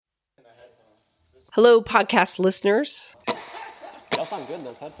Hello, podcast listeners. That sounds good.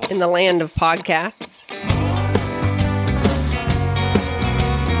 That's headphones. In the land of podcasts.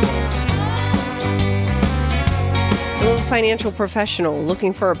 Hello, financial professional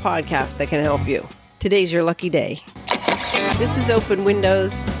looking for a podcast that can help you. Today's your lucky day. This is Open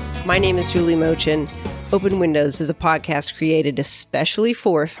Windows. My name is Julie Mochin. Open Windows is a podcast created especially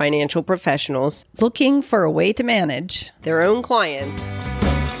for financial professionals looking for a way to manage their own clients'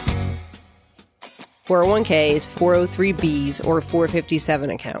 401ks, 403bs, or 457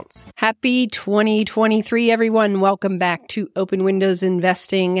 accounts. Happy 2023, everyone. Welcome back to Open Windows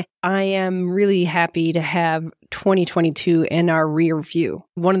Investing. I am really happy to have 2022 in our rear view.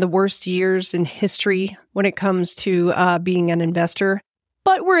 One of the worst years in history when it comes to being an investor.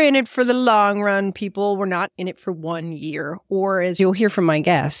 But we're in it for the long run, people. We're not in it for 1 year. Or as you'll hear from my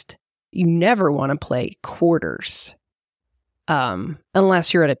guest, you never want to play quarters.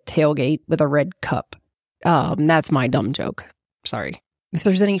 Unless you're at a tailgate with a red cup. That's my dumb joke. Sorry. If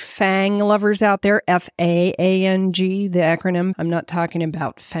there's any FANG lovers out there, F-A-A-N-G, the acronym, I'm not talking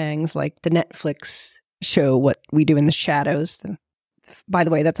about FANGs like the Netflix show, What We Do in the Shadows. By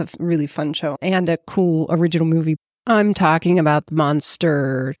the way, that's a really fun show and a cool original movie. I'm talking about the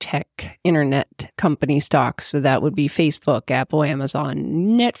monster tech internet company stocks. So that would be Facebook, Apple, Amazon,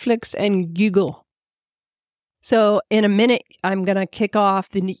 Netflix, and Google. So in a minute, I'm going to kick off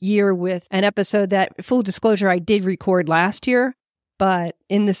the year with an episode that, full disclosure, I did record last year. But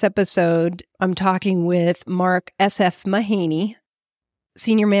in this episode, I'm talking with Mark S.F. Mahaney,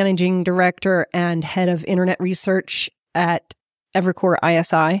 Senior Managing Director and Head of Internet Research at Evercore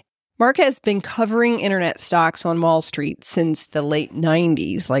ISI. Mark has been covering internet stocks on Wall Street since the late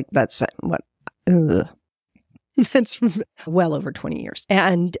 90s. Like that's That's well over 20 years.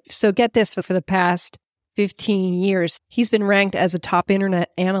 And so get this, for the past 15 years, he's been ranked as a top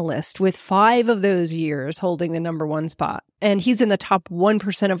internet analyst, with 5 of those years holding the number 1 spot. And he's in the top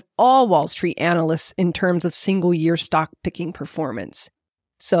 1% of all Wall Street analysts in terms of single year stock picking performance.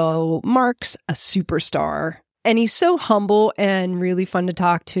 So Mark's a superstar. And he's so humble and really fun to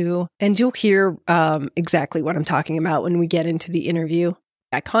talk to. And you'll hear exactly what I'm talking about when we get into the interview.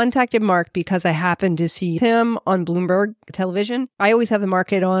 I contacted Mark because I happened to see him on Bloomberg television. I always have the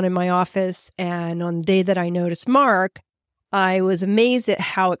market on in my office. And on the day that I noticed Mark, I was amazed at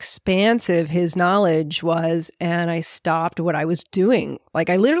how expansive his knowledge was. And I stopped what I was doing.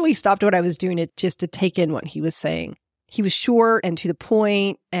 Like I literally stopped what I was doing just to take in what he was saying. He was short and to the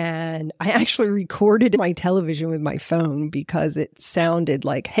point, and I actually recorded my television with my phone because it sounded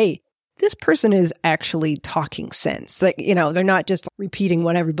like, hey, this person is actually talking sense. Like, you know, they're not just repeating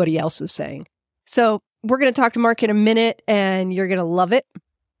what everybody else was saying. So we're going to talk to Mark in a minute, and you're going to love it.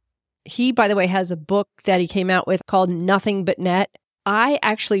 He, by the way, has a book that he came out with called Nothing But Net. I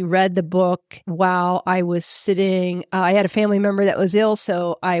actually read the book while I was sitting. I had a family member that was ill,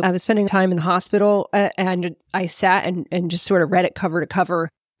 so I was spending time in the hospital, and I sat and just sort of read it cover to cover.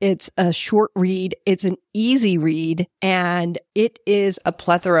 It's a short read. It's an easy read, and it is a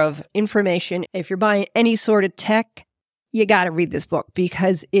plethora of information. If you're buying any sort of tech, you got to read this book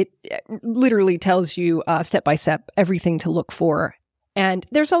because it literally tells you step by step everything to look for. And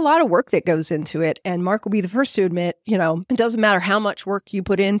there's a lot of work that goes into it. And Mark will be the first to admit, you know, it doesn't matter how much work you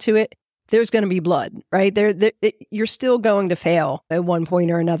put into it, there's going to be blood, right? You're still going to fail at one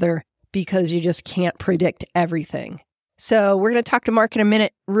point or another because you just can't predict everything. So we're going to talk to Mark in a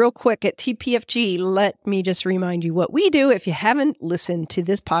minute. Real quick, at TPFG, let me just remind you what we do. If you haven't listened to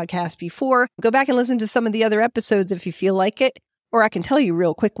this podcast before, go back and listen to some of the other episodes if you feel like it. Or I can tell you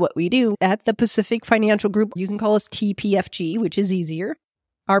real quick what we do at the Pacific Financial Group. You can call us TPFG, which is easier.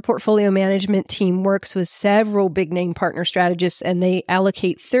 Our portfolio management team works with several big name partner strategists, and they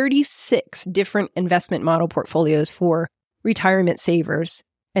allocate 36 different investment model portfolios for retirement savers.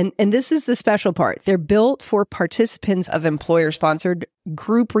 And this is the special part. They're built for participants of employer-sponsored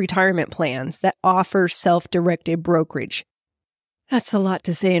group retirement plans that offer self-directed brokerage. That's a lot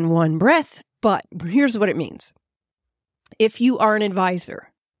to say in one breath, but here's what it means. If you are an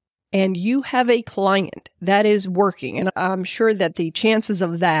advisor and you have a client that is working, and I'm sure that the chances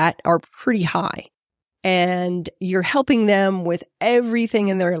of that are pretty high, and you're helping them with everything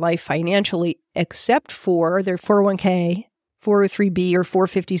in their life financially except for their 401k, 403b, or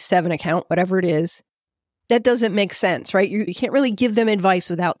 457 account, whatever it is, that doesn't make sense, right? You can't really give them advice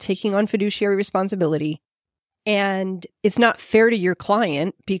without taking on fiduciary responsibility. And it's not fair to your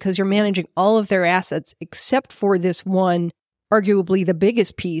client because you're managing all of their assets except for this one, arguably the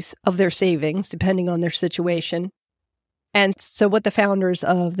biggest piece of their savings, depending on their situation. And so what the founders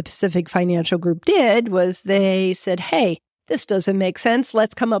of the Pacific Financial Group did was they said, hey, this doesn't make sense.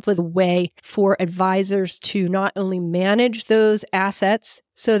 Let's come up with a way for advisors to not only manage those assets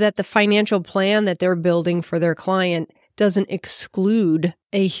so that the financial plan that they're building for their client doesn't exclude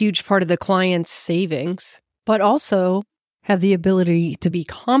a huge part of the client's savings, but also have the ability to be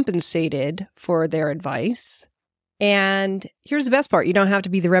compensated for their advice. And here's the best part. You don't have to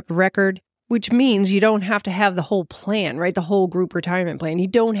be the rep of record, which means you don't have to have the whole plan, right? The whole group retirement plan. You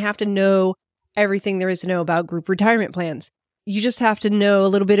don't have to know everything there is to know about group retirement plans. You just have to know a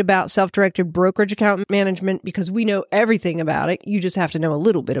little bit about self-directed brokerage account management because we know everything about it. You just have to know a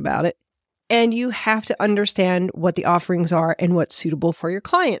little bit about it. And you have to understand what the offerings are and what's suitable for your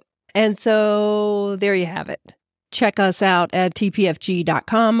client. And so there you have it. Check us out at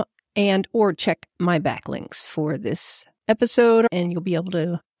tpfg.com or check my backlinks for this episode, and you'll be able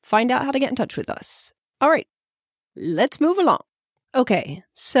to find out how to get in touch with us. All right, let's move along. Okay,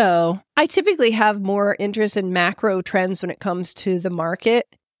 so I typically have more interest in macro trends when it comes to the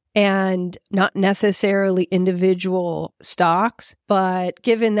market and not necessarily individual stocks. But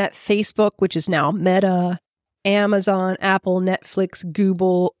given that Facebook, which is now Meta, Amazon, Apple, Netflix,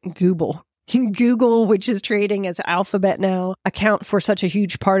 Google, which is trading as Alphabet now, account for such a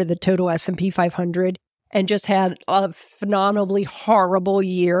huge part of the total S&P 500 and just had a phenomenally horrible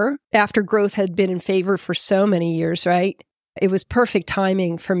year after growth had been in favor for so many years, right? It was perfect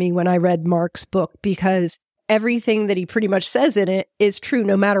timing for me when I read Mark's book because everything that he pretty much says in it is true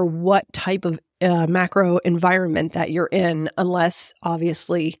no matter what type of macro environment that you're in, unless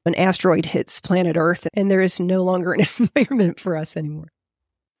obviously an asteroid hits planet Earth and there is no longer an environment for us anymore.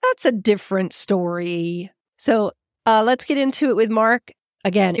 That's a different story. So let's get into it with Mark.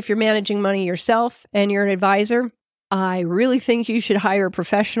 Again, if you're managing money yourself and you're an advisor, I really think you should hire a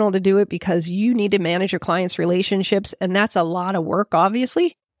professional to do it because you need to manage your clients' relationships. And that's a lot of work,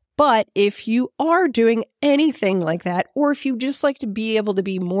 obviously. But if you are doing anything like that, or if you just like to be able to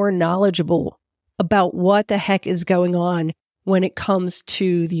be more knowledgeable about what the heck is going on when it comes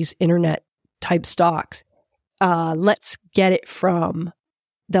to these internet type stocks, let's get it from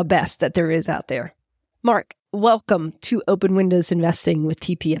the best that there is out there. Mark, welcome to Open Windows Investing with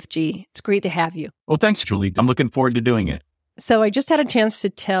TPFG. It's great to have you. Well, thanks, Julie. I'm looking forward to doing it. So I just had a chance to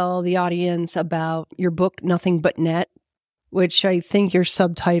tell the audience about your book, Nothing But Net, which I think your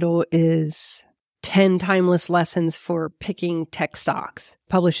subtitle is 10 Timeless Lessons for Picking Tech Stocks,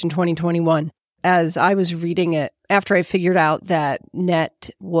 published in 2021. As I was reading it, after I figured out that net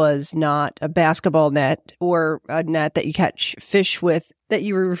was not a basketball net or a net that you catch fish with, that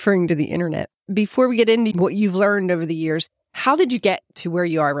you were referring to the internet. Before we get into what you've learned over the years, how did you get to where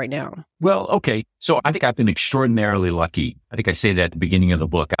you are right now? Well, okay. So I think I've been extraordinarily lucky. I think I say that at the beginning of the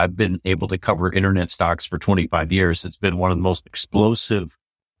book. I've been able to cover internet stocks for 25 years. It's been one of the most explosive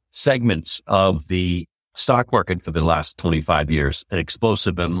segments of the stock market for the last 25 years, and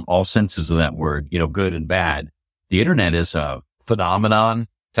explosive in all senses of that word, good and bad. The internet is a phenomenon,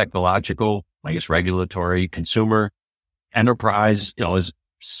 technological, I guess, regulatory, consumer, enterprise, is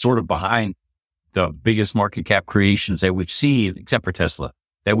sort of behind the biggest market cap creations that we've seen, except for Tesla,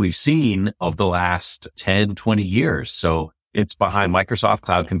 that we've seen of the last 10, 20 years. So it's behind Microsoft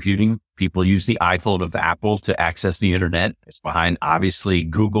Cloud Computing. People use the iPhone of Apple to access the internet. It's behind, obviously,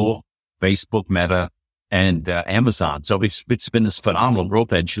 Google, Facebook, Meta, and Amazon. So it's been this phenomenal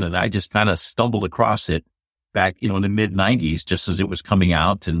growth engine, and I just kind of stumbled across it back, in the mid 90s, just as it was coming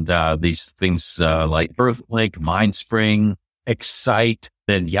out. And these things like Earthlink, Mindspring, Excite,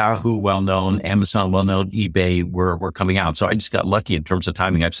 then Yahoo, well-known, Amazon, well-known, eBay were coming out. So I just got lucky in terms of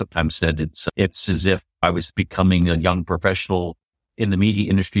timing. I've sometimes said it's as if I was becoming a young professional in the media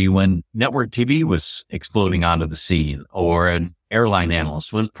industry when network TV was exploding onto the scene, or an airline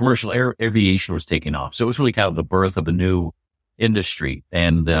analyst when commercial aviation was taking off. So it was really kind of the birth of a new industry.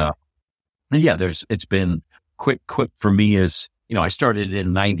 And it's been quick for me as, I started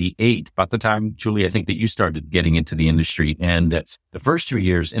in 98, about the time, Julie, I think that you started getting into the industry. And the first 2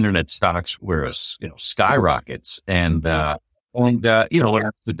 years, internet stocks were, skyrockets. And the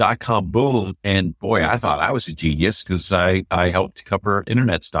dot-com boom. And boy, I thought I was a genius because I helped cover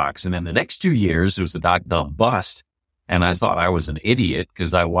internet stocks. And then the next 2 years, it was the dot-com bust. And I thought I was an idiot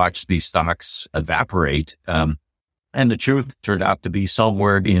because I watched these stocks evaporate. And the truth turned out to be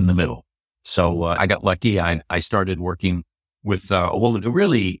somewhere in the middle. So I got lucky. I started working with a woman who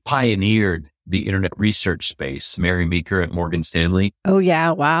really pioneered the internet research space, Mary Meeker at Morgan Stanley. Oh, yeah.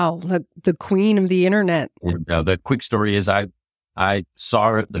 Wow. The queen of the internet. And, the quick story is I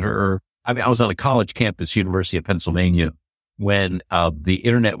saw her. I was on a college campus, University of Pennsylvania, when the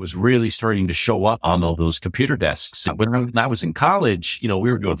internet was really starting to show up on all those computer desks. When I was in college, we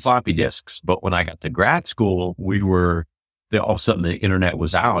were doing floppy disks. But when I got to grad school, we were all of a sudden the internet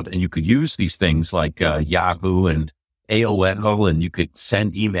was out and you could use these things like Yahoo and AOL, and you could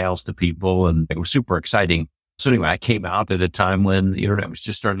send emails to people, and it was super exciting. So anyway, I came out at a time when the internet was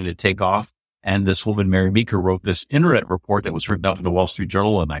just starting to take off. And this woman, Mary Meeker, wrote this internet report that was written up in the Wall Street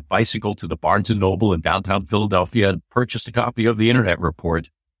Journal. And I bicycled to the Barnes & Noble in downtown Philadelphia and purchased a copy of the internet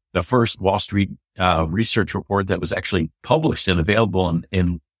report, the first Wall Street research report that was actually published and available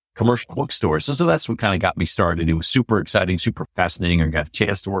in commercial bookstores. So that's what kind of got me started. It was super exciting, super fascinating. I got a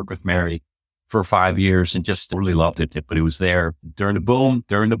chance to work with Mary for 5 years and just really loved it. But it was there during the boom,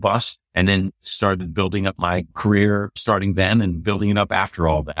 during the bust, and then started building up my career starting then and building it up after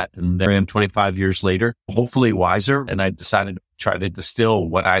all that. And there I am 25 years later, hopefully wiser. And I decided to try to distill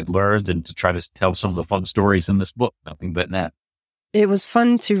what I'd learned and to try to tell some of the fun stories in this book. Nothing but that. It was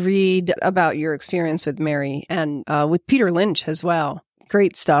fun to read about your experience with Mary and with Peter Lynch as well.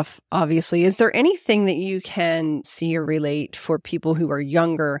 Great stuff, obviously. Is there anything that you can see or relate for people who are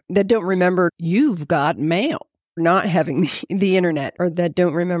younger that don't remember you've got mail, not having the internet, or that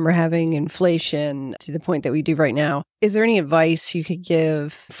don't remember having inflation to the point that we do right now? Is there any advice you could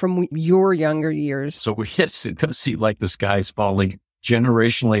give from your younger years? So it does seem like the sky's falling,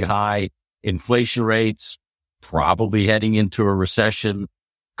 generationally high inflation rates, probably heading into a recession.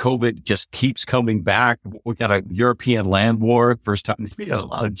 COVID just keeps coming back. We got a European land war. First time we had a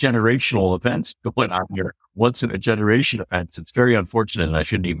lot of generational events going on here. Once in a generation events. It's very unfortunate, and I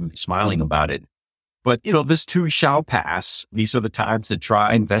shouldn't even be smiling about it. But, this too shall pass. These are the times that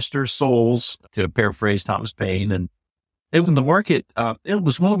try investors' souls, to paraphrase Thomas Paine. And it was in the market. It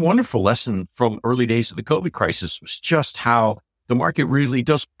was one wonderful lesson from early days of the COVID crisis was just how the market really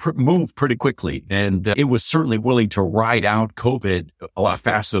does move pretty quickly. And it was certainly willing to ride out COVID a lot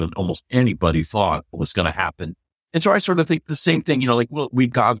faster than almost anybody thought was going to happen. And so I sort of think the same thing,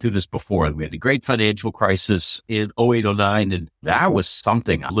 we've gone through this before. We had the great financial crisis in 08, 09, and that was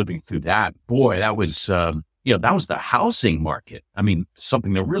something. Living through that, boy, that was, that was the housing market. I mean,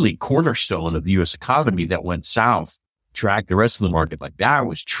 something that really cornerstone of the U.S. economy that went south, dragged the rest of the market. Like that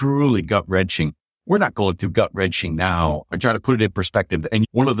was truly gut-wrenching. We're not going through gut-wrenching now. I try to put it in perspective. And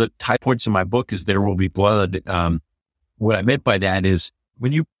one of the tie points in my book is There Will Be Blood. What I meant by that is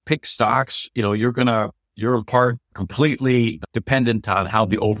when you pick stocks, you're in part completely dependent on how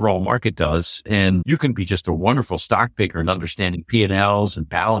the overall market does. And you can be just a wonderful stock picker and understanding P&Ls and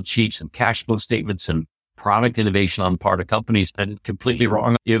balance sheets and cash flow statements and product innovation on the part of companies, and completely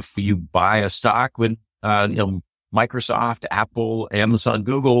wrong if you buy a stock when, Microsoft, Apple, Amazon,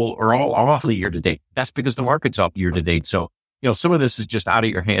 Google are all off year to date. That's because the market's up year to date. So, some of this is just out of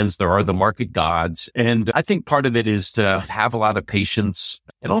your hands. There are the market gods. And I think part of it is to have a lot of patience.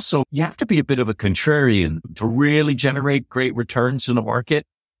 And also you have to be a bit of a contrarian to really generate great returns in the market.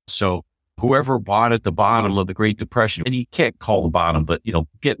 So whoever bought at the bottom of the Great Depression, and you can't call the bottom, but,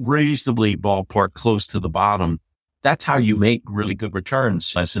 get reasonably ballpark close to the bottom. That's how you make really good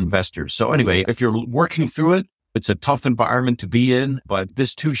returns as investors. So anyway, if you're working through it, it's a tough environment to be in, but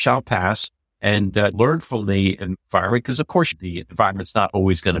this too shall pass, and learn from the environment, because of course the environment's not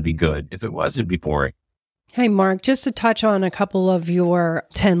always going to be good. If it was, it'd be boring. Hey, Mark, just to touch on a couple of your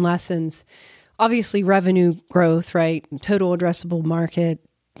 10 lessons, obviously revenue growth, right? Total addressable market,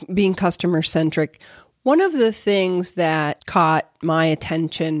 being customer centric. One of the things that caught my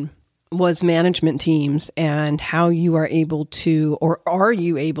attention was management teams and how you are able to, or are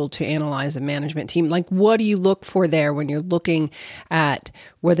you able to analyze a management team? Like, what do you look for there when you're looking at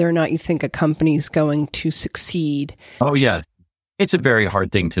whether or not you think a company's going to succeed? Oh, yeah. It's a very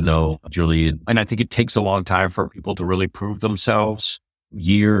hard thing to know, Julie. And I think it takes a long time for people to really prove themselves,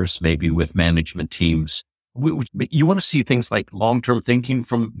 years maybe with management teams. You want to see things like long-term thinking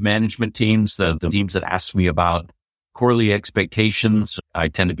from management teams, the teams that ask me about quarterly expectations. I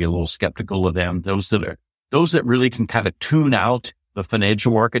tend to be a little skeptical of them. Those that really can kind of tune out the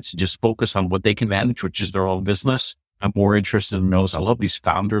financial markets and just focus on what they can manage, which is their own business. I'm more interested in those. I love these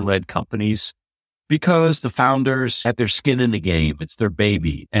founder-led companies because the founders have their skin in the game. It's their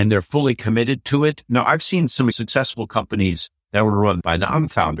baby and they're fully committed to it. Now, I've seen some successful companies that were run by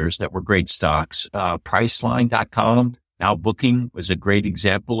non-founders that were great stocks. Priceline.com, now Booking, was a great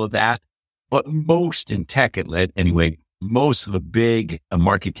example of that. But most in tech, most of the big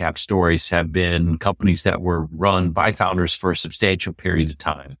market cap stories have been companies that were run by founders for a substantial period of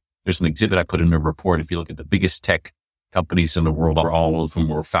time. There's an exhibit I put in a report. If you look at the biggest tech companies in the world, all of them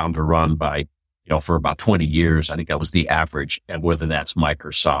were founder run by, for about 20 years. I think that was the average. And whether that's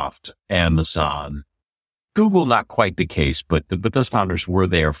Microsoft, Amazon, Google, not quite the case, but those founders were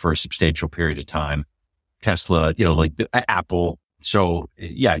there for a substantial period of time. Tesla, like Apple, So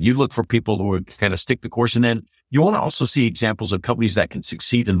yeah, you look for people who would kind of stick the course. And then you want to also see examples of companies that can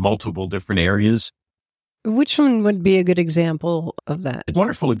succeed in multiple different areas. Which one would be a good example of that? A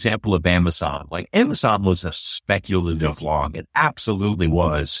wonderful example of Amazon. Like Amazon was a speculative long. It absolutely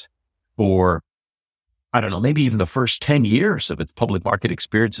was for, I don't know, maybe even the first 10 years of its public market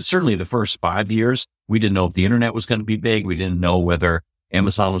experience. Certainly the first 5 years, we didn't know if the internet was going to be big. We didn't know whether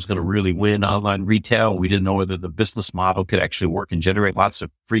Amazon was going to really win online retail. We didn't know whether the business model could actually work and generate lots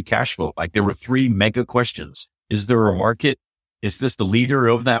of free cash flow. Like there were 3 mega questions. Is there a market? Is this the leader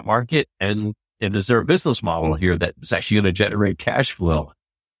of that market? And is there a business model here that is actually going to generate cash flow?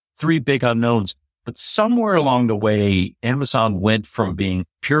 3 big unknowns. But somewhere along the way, Amazon went from being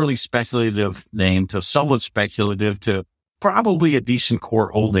purely speculative name to somewhat speculative to probably a decent core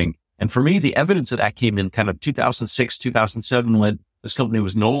holding. And for me, the evidence of that came in kind of 2006, 2007, when this company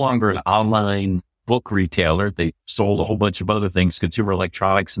was no longer an online book retailer. They sold a whole bunch of other things, consumer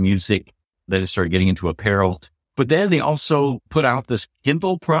electronics, music. Then it started getting into apparel. But then they also put out this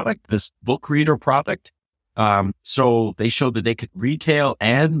Kindle product, this book reader product. So they showed that they could retail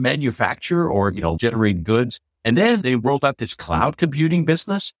and manufacture or, generate goods. And then they rolled out this cloud computing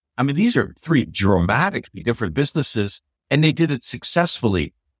business. I mean, these are 3 dramatically different businesses, and they did it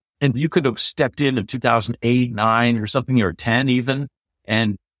successfully. And you could have stepped in 2008, 9 or something, or 10 even,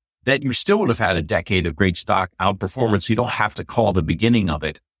 and that you still would have had a decade of great stock outperformance. You don't have to call the beginning of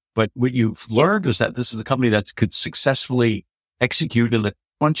it. But what you've learned is that this is a company that could successfully execute in a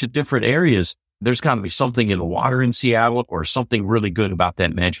bunch of different areas. There's got to be something in the water in Seattle or something really good about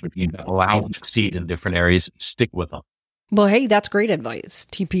that management team that allows them to succeed in different areas and stick with them. Well, hey, that's great advice.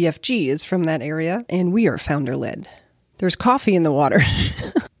 TPFG is from that area, and we are founder-led. There's coffee in the water.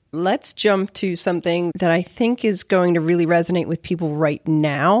 Let's jump to something that I think is going to really resonate with people right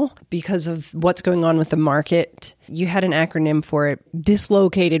now because of what's going on with the market. You had an acronym for it.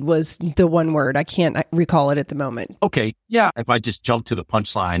 Dislocated was the one word. I can't recall it at the moment. Okay. Yeah. If I just jump to the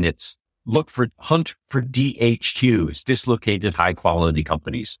punchline, it's hunt for DHQs, dislocated high quality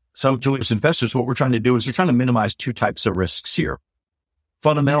companies. So Julius, investors, what we're trying to do is we're trying to minimize 2 types of risks here: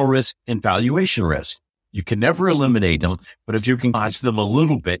 fundamental risk and valuation risk. You can never eliminate them, but if you can dodge them a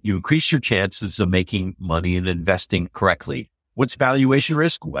little bit, you increase your chances of making money and investing correctly. What's valuation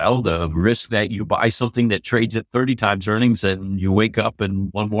risk? Well, the risk that you buy something that trades at 30 times earnings and you wake up and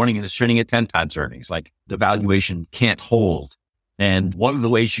one morning and it's trading at 10 times earnings. Like the valuation can't hold. And one of the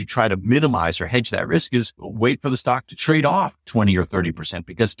ways you try to minimize or hedge that risk is wait for the stock to trade off 20 or 30%,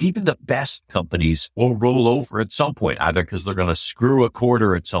 because even the best companies will roll over at some point, either because they're going to screw a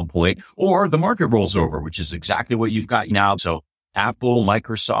quarter at some point or the market rolls over, which is exactly what you've got now. So Apple,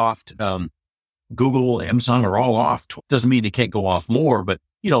 Microsoft, Google, Amazon are all off. Doesn't mean they can't go off more, but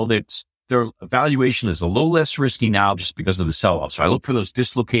their valuation is a little less risky now just because of the sell-off. So I look for those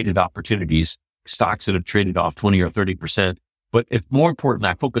dislocated opportunities, stocks that have traded off 20 or 30%. But it's more important,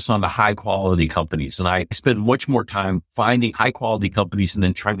 I focus on the high quality companies, and I spend much more time finding high quality companies and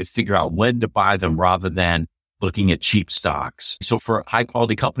then trying to figure out when to buy them rather than looking at cheap stocks. So for high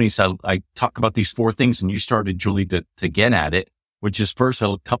quality companies, I talk about these 4 things, and you started, Julie, to get at it, which is first,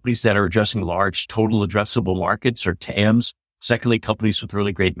 companies that are addressing large total addressable markets or TAMs. Secondly, companies with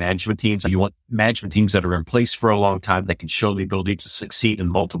really great management teams. You want management teams that are in place for a long time that can show the ability to succeed in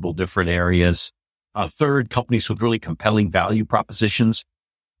multiple different areas. Third, companies with really compelling value propositions.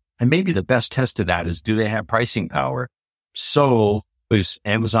 And maybe the best test of that is, do they have pricing power? So is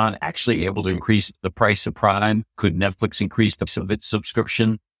Amazon actually able to increase the price of Prime? Could Netflix increase the price of its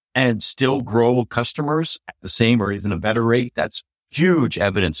subscription and still grow customers at the same or even a better rate? That's huge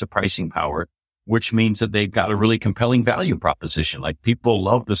evidence of pricing power, which means that they've got a really compelling value proposition. Like people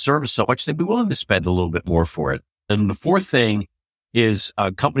love the service so much, they'd be willing to spend a little bit more for it. And the fourth thing is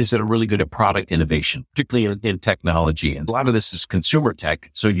companies that are really good at product innovation, particularly in technology. And a lot of this is consumer tech.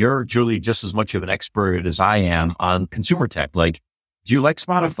 So you're, Julie, just as much of an expert as I am on consumer tech. Like, do you like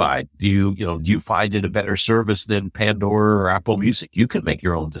Spotify? Do you find it a better service than Pandora or Apple Music? You can make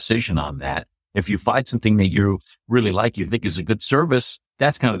your own decision on that. If you find something that you really like, you think is a good service,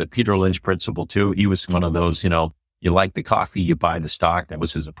 that's kind of the Peter Lynch principle too. He was one of those, you like the coffee, you buy the stock. That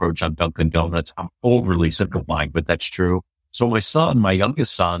was his approach on Dunkin' Donuts. I'm overly simplifying, but that's true. So my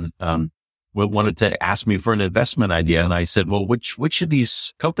youngest son, wanted to ask me for an investment idea. And I said, well, which of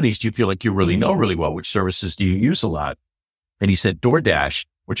these companies do you feel like you really know really well? Which services do you use a lot? And he said DoorDash,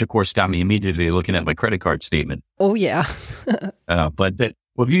 which of course got me immediately looking at my credit card statement. Oh, yeah.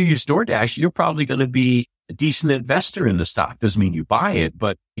 If you use DoorDash, you're probably going to be a decent investor in the stock. Doesn't mean you buy it,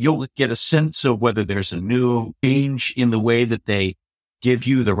 but you'll get a sense of whether there's a new change in the way that they give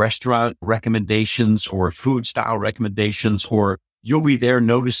you the restaurant recommendations or food style recommendations, or you'll be there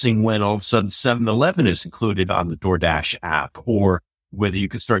noticing when all of a sudden 7-Eleven is included on the DoorDash app, or whether you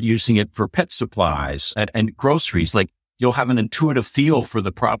could start using it for pet supplies and groceries. Like, you'll have an intuitive feel for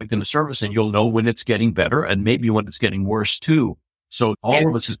the product and the service, and you'll know when it's getting better and maybe when it's getting worse too. So all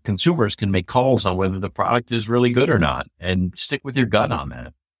of us as consumers can make calls on whether the product is really good or not, and stick with your gut on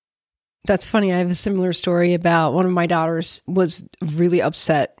that. That's funny. I have a similar story about one of my daughters was really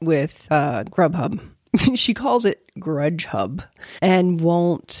upset with Grubhub. She calls it Grudge Hub and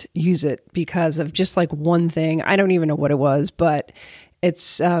won't use it because of just like one thing. I don't even know what it was, but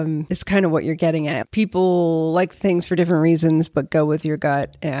it's kind of what you're getting at. People like things for different reasons, but go with your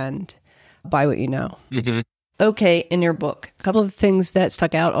gut and buy what you know. Mm-hmm. Okay, in your book, a couple of things that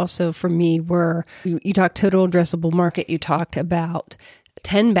stuck out also for me were you talked total addressable market. You talked about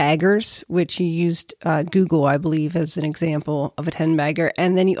 10 baggers, which you used Google, I believe, as an example of a 10 bagger.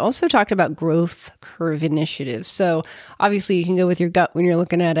 And then you also talked about growth curve initiatives. So obviously you can go with your gut when you're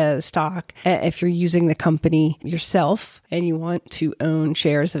looking at a stock. If you're using the company yourself and you want to own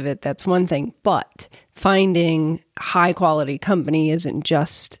shares of it, that's one thing. But finding high quality company isn't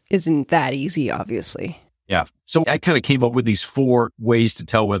that easy, obviously. Yeah. So I kind of came up with these 4 ways to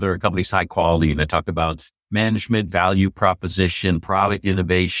tell whether a company's high quality. And I talked about management, value proposition, product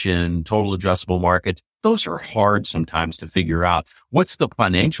innovation, total addressable markets. Those are hard sometimes to figure out. What's the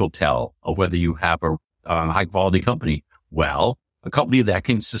financial tell of whether you have a high quality company? Well, a company that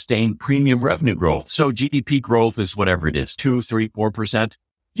can sustain premium revenue growth. So GDP growth is whatever it is, 2, 3, 4%.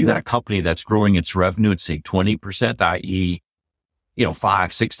 You got a company that's growing its revenue at say 20%, i.e.,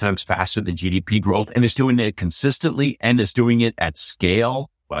 5, 6 times faster than GDP growth, and is doing it consistently and is doing it at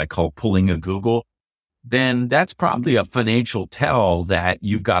scale, what I call pulling a Google, then that's probably a financial tell that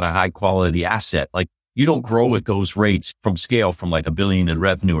you've got a high quality asset. Like, you don't grow at those rates from scale from like $1 billion in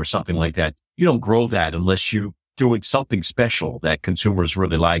revenue or something like that. You don't grow that unless you're doing something special that consumers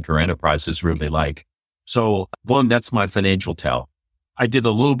really like or enterprises really like. So one, that's my financial tell. I did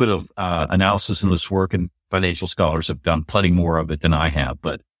a little bit of analysis in this work, and financial scholars have done plenty more of it than I have.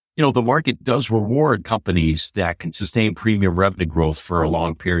 But, the market does reward companies that can sustain premium revenue growth for a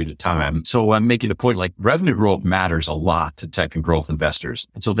long period of time. So I'm making the point, like, revenue growth matters a lot to tech and growth investors.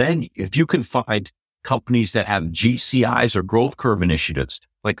 And so then if you can find companies that have GCIs or growth curve initiatives,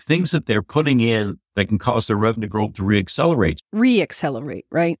 like things that they're putting in that can cause their revenue growth to reaccelerate,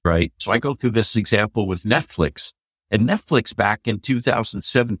 right? Right. So I go through this example with Netflix. And Netflix back in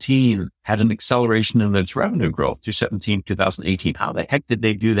 2017 had an acceleration in its revenue growth, 2017, 2018. How the heck did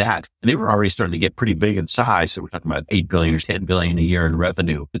they do that? And they were already starting to get pretty big in size. So we're talking about 8 billion or 10 billion a year in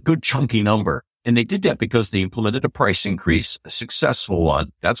revenue, a good chunky number. And they did that because they implemented a price increase, a successful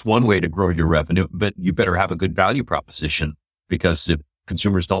one. That's one way to grow your revenue, but you better have a good value proposition, because if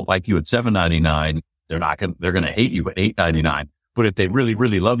consumers don't like you at $7.99, they're going to hate you at $8.99. But if they really,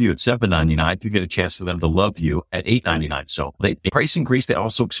 really love you at $7.99, you get a chance for them to love you at $8.99. So they price increase. They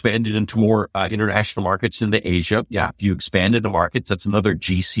also expanded into more international markets into Asia. Yeah, if you expand into markets, that's another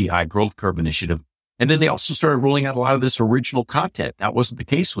GCI growth curve initiative. And then they also started rolling out a lot of this original content. That wasn't the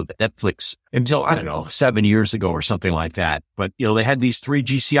case with Netflix until, 7 years ago or something like that. But, they had these 3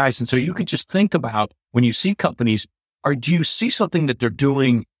 GCIs. And so you could just think about, when you see companies, do you see something that they're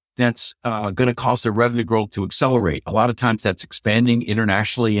doing that's going to cause their revenue growth to accelerate? A lot of times that's expanding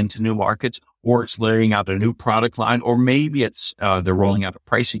internationally into new markets, or it's laying out a new product line, or maybe it's they're rolling out a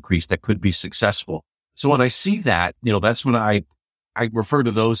price increase that could be successful. So when I see that, that's when I refer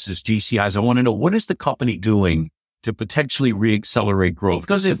to those as GCIs. I want to know, what is the company doing to potentially reaccelerate growth?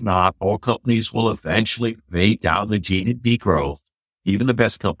 Because if not, all companies will eventually fade down the GDP growth. Even the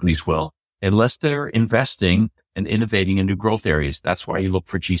best companies will, unless they're investing and innovating in new growth areas. That's why you look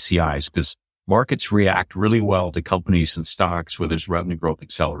for GCIs, because markets react really well to companies and stocks where there's revenue growth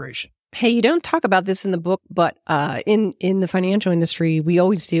acceleration. Hey, you don't talk about this in the book, but in the financial industry, we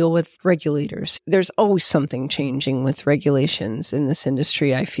always deal with regulators. There's always something changing with regulations in this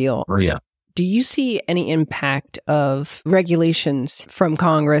industry, I feel. Oh, yeah. Do you see any impact of regulations from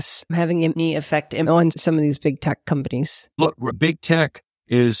Congress having any effect on some of these big tech companies? Look, big tech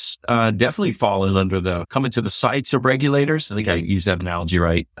is definitely falling coming to the sights of regulators. I think I used that analogy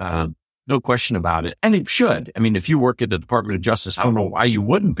right. No question about it. And it should. I mean, if you work at the Department of Justice, I don't know why you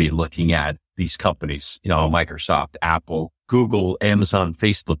wouldn't be looking at these companies, Microsoft, Apple, Google, Amazon,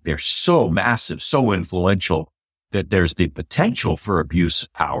 Facebook. They're so massive, so influential that there's the potential for abuse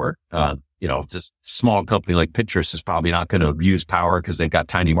of power. Just small company like Pinterest is probably not going to abuse power because they've got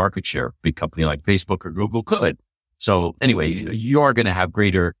tiny market share. Big company like Facebook or Google could. So anyway, you are going to have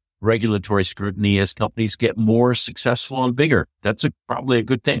greater regulatory scrutiny as companies get more successful and bigger. That's probably a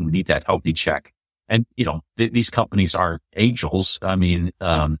good thing. We need that healthy check. And, these companies aren't angels. I mean,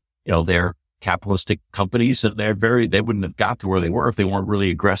 they're capitalistic companies and they wouldn't have got to where they were if they weren't really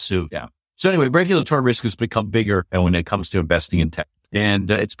aggressive. Yeah. So anyway, regulatory risk has become bigger when it comes to investing in tech.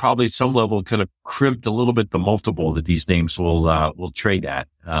 And it's probably at some level kind of crimped a little bit the multiple that these names will trade at.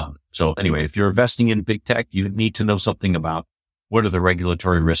 So anyway, if you're investing in big tech, you need to know something about what are the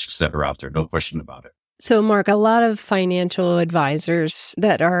regulatory risks that are out there. No question about it. So Mark, a lot of financial advisors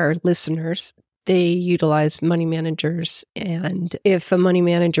that are listeners, they utilize money managers. And if a money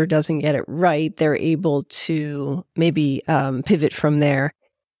manager doesn't get it right, they're able to maybe pivot from there.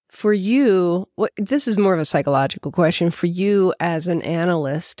 For you, this is more of a psychological question. For you as an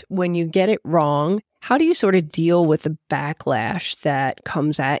analyst, when you get it wrong, how do you sort of deal with the backlash that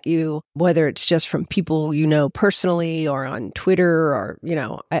comes at you, whether it's just from people you know personally or on Twitter or,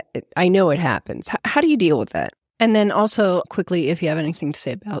 I know it happens. How do you deal with that? And then also quickly, if you have anything to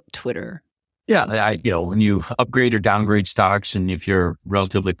say about Twitter. Yeah, when you upgrade or downgrade stocks, and if you're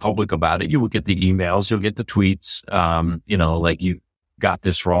relatively public about it, you will get the emails, you'll get the tweets, like you got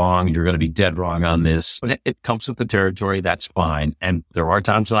this wrong, you're going to be dead wrong on this. But it comes with the territory, that's fine. And there are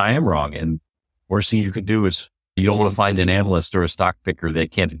times when I am wrong. And worst thing you can do is you don't want to find an analyst or a stock picker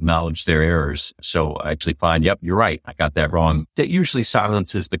that can't acknowledge their errors. So I actually find, yep, you're right, I got that wrong. That usually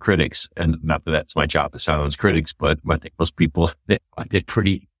silences the critics. And not that that's my job to silence critics, but I think most people, it's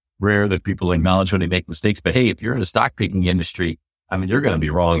pretty rare that people acknowledge when they make mistakes. But hey, if you're in the stock picking industry, I mean, you're going to be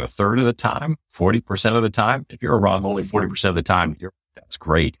wrong a third of the time, 40% of the time. If you're wrong only 40% of the time, that's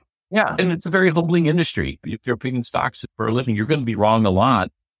great. Yeah. And it's a very humbling industry. If you're picking stocks for a living, you're going to be wrong a lot.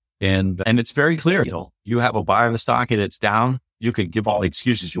 And it's very clear, you have a buy on the stock and it's down. You can give all the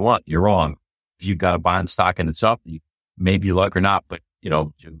excuses you want. You're wrong. If you've got a buy on the stock and it's up, maybe luck or not, but you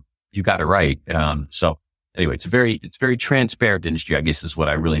got it right. So anyway, it's very transparent industry, I guess is what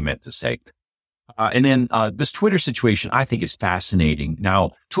I really meant to say. And then this Twitter situation, I think is fascinating.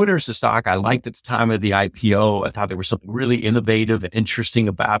 Now, Twitter is a stock I liked at the time of the IPO. I thought there was something really innovative and interesting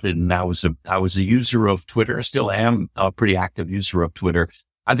about it. And I was a user of Twitter. I still am a pretty active user of Twitter.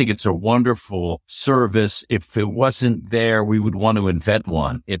 I think it's a wonderful service. If it wasn't there, we would want to invent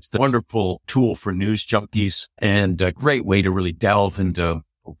one. It's the wonderful tool for news junkies and a great way to really delve into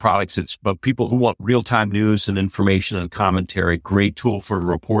products. It's about people who want real-time news and information and commentary. Great tool for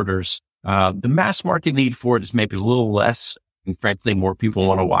reporters. The mass market need for it is maybe a little less. And frankly, more people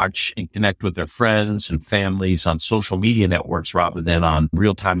want to watch and connect with their friends and families on social media networks rather than on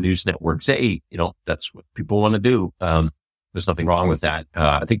real-time news networks. Hey, that's what people want to do. There's nothing wrong with that.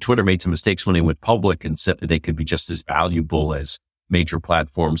 I think Twitter made some mistakes when they went public and said that they could be just as valuable as major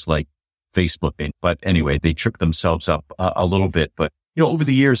platforms like Facebook. But anyway, they tricked themselves up a little bit. But, over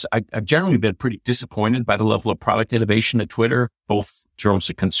the years, I've generally been pretty disappointed by the level of product innovation at Twitter, both in terms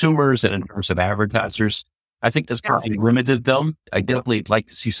of consumers and in terms of advertisers. I think that's probably limited them. I definitely like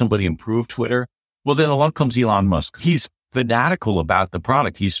to see somebody improve Twitter. Well, then along comes Elon Musk. He's fanatical about the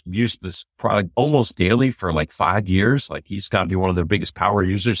product. He's used this product almost daily for like 5 years. Like he's got to be one of their biggest power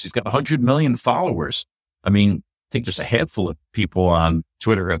users. He's got 100 million followers. I mean, I think there's a handful of people on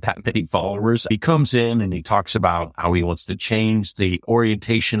Twitter have that many followers. He comes in and he talks about how he wants to change the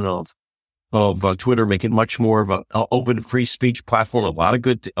orientation of Twitter, make it much more of an open free speech platform. A lot of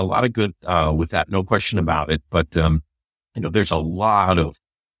good with that. No question about it. But, there's a lot of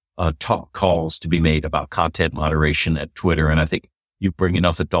tough calls to be made about content moderation at Twitter. And I think you bring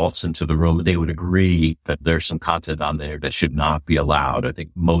enough adults into the room, they would agree that there's some content on there that should not be allowed. I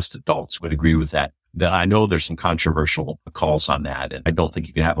think most adults would agree with that. Then I know there's some controversial calls on that. And I don't think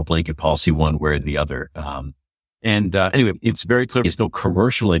you can have a blanket policy one way or the other. Anyway, it's very clear there's no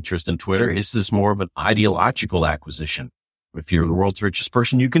commercial interest in Twitter. This is more of an ideological acquisition. If you're the world's richest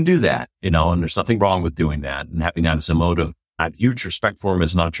person, you can do that, and there's nothing wrong with doing that and having that as a motive. I have huge respect for him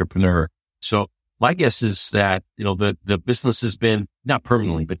as an entrepreneur. So my guess is that, the business has been not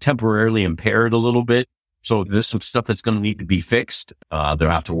permanently, but temporarily impaired a little bit. So there's some stuff that's going to need to be fixed. They'll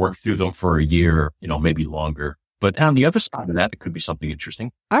have to work through them for a year, maybe longer. But on the other side of that, it could be something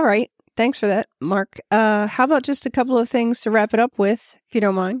interesting. All right. Thanks for that, Mark. How about just a couple of things to wrap it up with, if you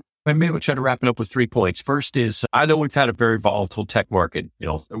don't mind? Maybe we'll try to wrap it up with 3 points. First is, I know we've had a very volatile tech market,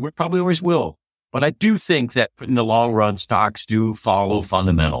 and we probably always will. But I do think that in the long run, stocks do follow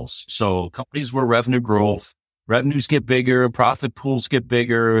fundamentals. So companies where revenues get bigger, profit pools get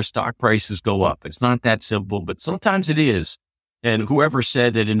bigger, stock prices go up. It's not that simple, but sometimes it is. And whoever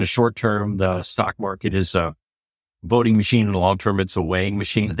said that in the short term, the stock market is a voting machine, in the long term, it's a weighing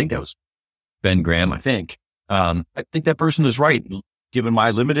machine. I think that was Ben Graham, I think. I think that person is right. Given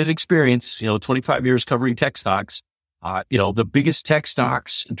my limited experience, 25 years covering tech stocks, The biggest tech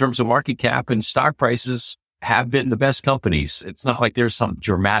stocks in terms of market cap and stock prices have been the best companies. It's not like there's some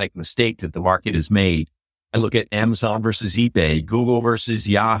dramatic mistake that the market has made. I look at Amazon versus eBay, Google versus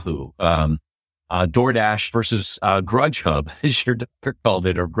Yahoo, DoorDash versus Grudgehub, as your doctor called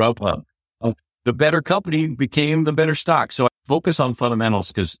it, or Grubhub. The better company became the better stock. So I focus on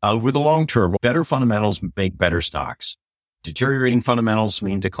fundamentals because over the long term, better fundamentals make better stocks. Deteriorating fundamentals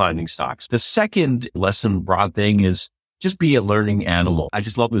mean declining stocks. The second lesson, broad thing, is just be a learning animal. I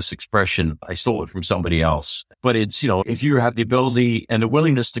just love this expression. I stole it from somebody else. But it's, if you have the ability and the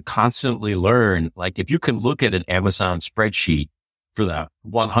willingness to constantly learn, like if you can look at an Amazon spreadsheet for the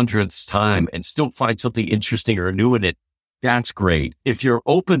 100th time and still find something interesting or new in it, that's great. If you're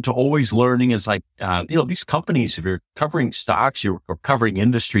open to always learning, it's like, these companies, if you're covering stocks, or covering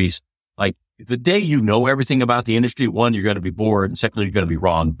industries, like the day you know everything about the industry, one, you're going to be bored. And secondly, you're going to be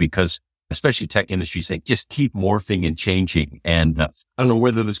wrong because especially tech industries, they just keep morphing and changing. And I don't know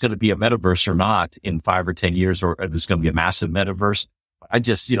whether there's going to be a metaverse or not in 5 or 10 years, or there's going to be a massive metaverse. I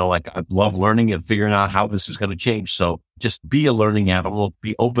just, I love learning and figuring out how this is going to change. So just be a learning animal,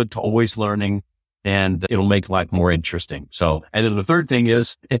 be open to always learning, and it'll make life more interesting. So, and then the third thing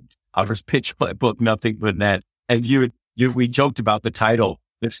is, I'll just pitch my book, Nothing But Net. And we joked about the title.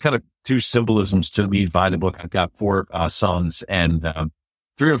 There's kind of two symbolisms to me by the book. I've got 4 sons, and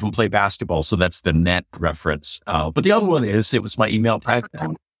 3 of them play basketball. So that's the net reference. But the other one is, it was my email tag,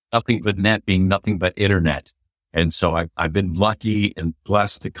 Nothing But Net being nothing but internet. And so I've been lucky and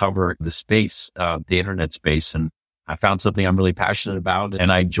blessed to cover the space, the internet space. And I found something I'm really passionate about.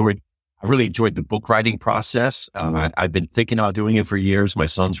 And I really enjoyed the book writing process. I've been thinking about doing it for years. My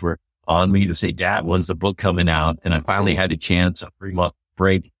sons were on me to say, Dad, when's the book coming out? And I finally had a chance, a 3-month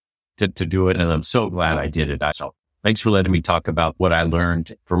break to do it. And I'm so glad I did it. So thanks for letting me talk about what I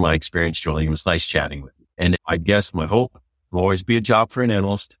learned from my experience, Julie. It was nice chatting with you. And I guess my hope will always be a job for an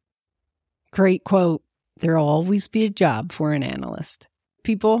analyst. Great quote. There'll always be a job for an analyst.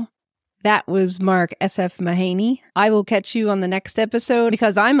 People, that was Mark S.F. Mahaney. I will catch you on the next episode.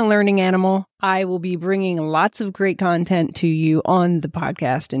 Because I'm a learning animal, I will be bringing lots of great content to you on the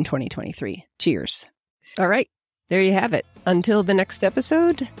podcast in 2023. Cheers. All right. There you have it. Until the next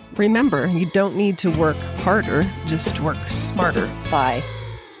episode, remember, you don't need to work harder, just work smarter by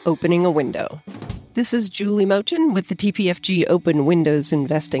opening a window. This is Julie Mochin with the TPFG Open Windows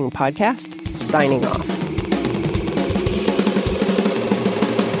Investing Podcast, signing off.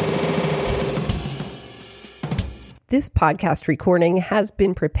 This podcast recording has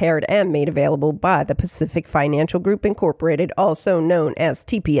been prepared and made available by the Pacific Financial Group Incorporated, also known as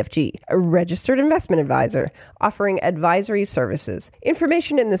TPFG, a registered investment advisor offering advisory services.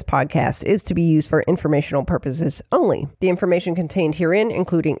 Information in this podcast is to be used for informational purposes only. The information contained herein,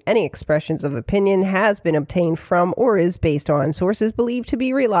 including any expressions of opinion, has been obtained from or is based on sources believed to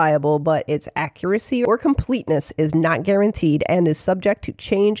be reliable, but its accuracy or completeness is not guaranteed and is subject to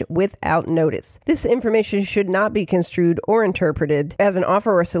change without notice. This information should not be construed or interpreted as an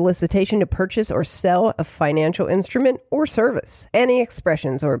offer or solicitation to purchase or sell a financial instrument or service. Any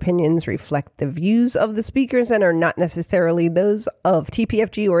expressions or opinions reflect the views of the speakers and are not necessarily those of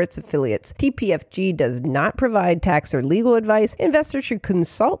TPFG or its affiliates. TPFG does not provide tax or legal advice. Investors should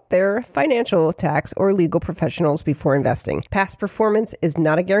consult their financial, tax, or legal professionals before investing. Past performance is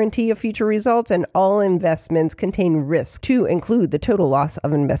not a guarantee of future results, and all investments contain risk, to include the total loss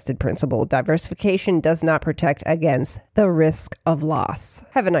of invested principal. Diversification does not protect against the risk of loss.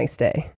 Have a nice day.